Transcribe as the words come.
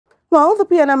Well, the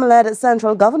PNM-led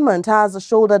central government has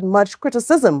shouldered much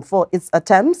criticism for its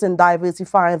attempts in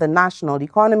diversifying the national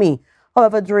economy.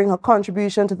 However, during her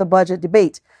contribution to the budget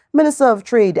debate, Minister of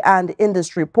Trade and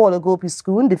Industry Paula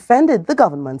Gopee-Scoon defended the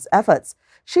government's efforts.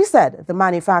 She said the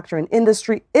manufacturing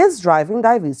industry is driving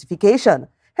diversification.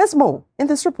 Here's more in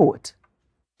this report.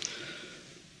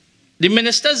 The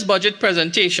minister's budget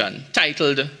presentation,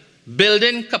 titled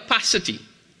Building Capacity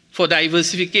for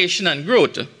Diversification and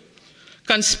Growth,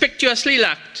 conspicuously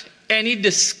lacked any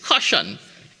discussion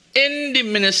in the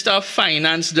Minister of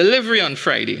Finance delivery on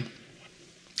Friday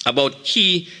about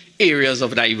key areas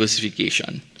of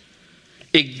diversification,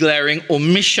 a glaring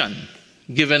omission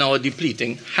given our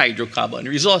depleting hydrocarbon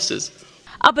resources.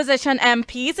 Opposition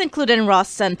MPs, including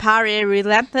Ross and Parry,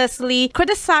 relentlessly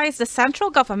criticized the central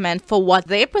government for what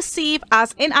they perceive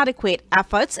as inadequate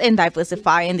efforts in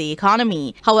diversifying the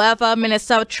economy. However,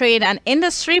 Minister of Trade and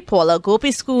Industry Paula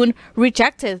Gopee-Scoon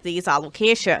rejected these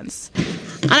allocations.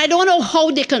 And I don't know how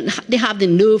they have the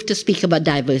nerve to speak about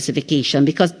diversification,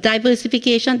 because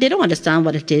diversification, they don't understand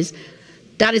what it is.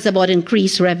 That is about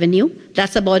increased revenue.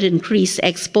 That's about increased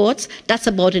exports. That's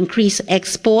about increased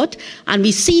export. And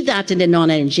we see that in the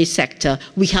non-energy sector.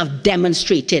 We have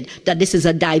demonstrated that this is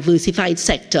a diversified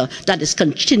sector that is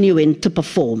continuing to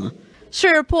perform. She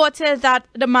reported that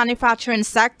the manufacturing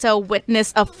sector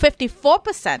witnessed a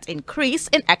 54% increase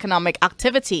in economic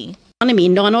activity.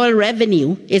 Non-oil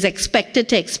revenue is expected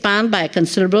to expand by a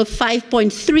considerable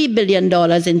 $5.3 billion in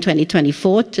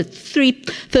 2024 to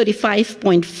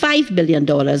 $35.5 billion,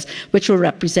 which will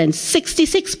represent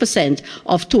 66%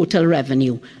 of total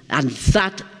revenue. And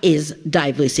that is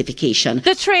diversification.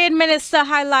 The trade minister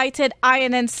highlighted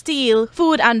iron and steel,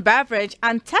 food and beverage,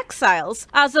 and textiles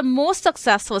as the most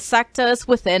successful sectors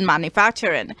within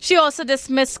manufacturing. She also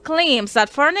dismissed claims that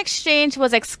foreign exchange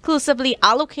was exclusively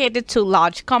allocated to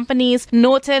large companies,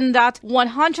 noting that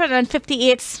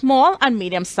 158 small and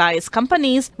medium-sized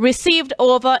companies received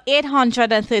over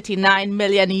 $839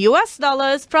 million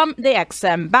from the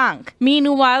Exim Bank.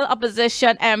 Meanwhile,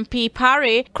 opposition MP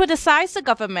Parry criticized the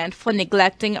government for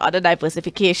neglecting other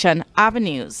diversification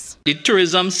avenues. The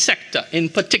tourism sector in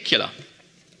particular,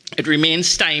 it remains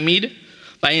stymied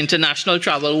by international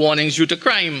travel warnings due to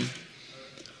crime.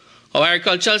 Our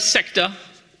agricultural sector,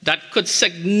 that could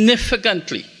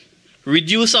significantly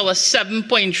reduce our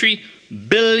 $7.3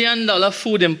 billion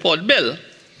food import bill.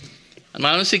 And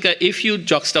Madam Speaker, if you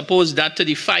juxtapose that to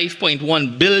the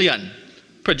 $5.1 billion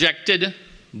projected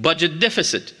budget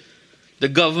deficit, the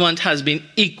government has been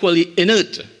equally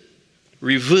inert,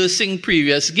 reversing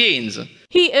previous gains.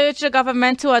 He urged the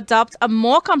government to adopt a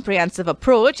more comprehensive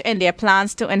approach in their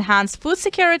plans to enhance food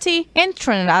security in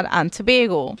Trinidad and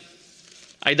Tobago.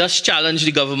 I thus challenge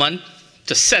the government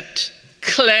to set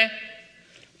clear,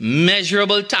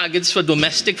 measurable targets for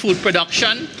domestic food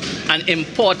production and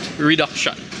import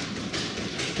reduction.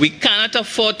 We cannot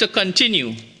afford to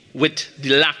continue with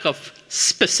the lack of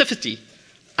specificity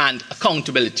and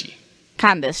accountability.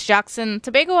 Kandace Jackson,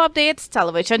 Tobago Updates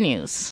Television News.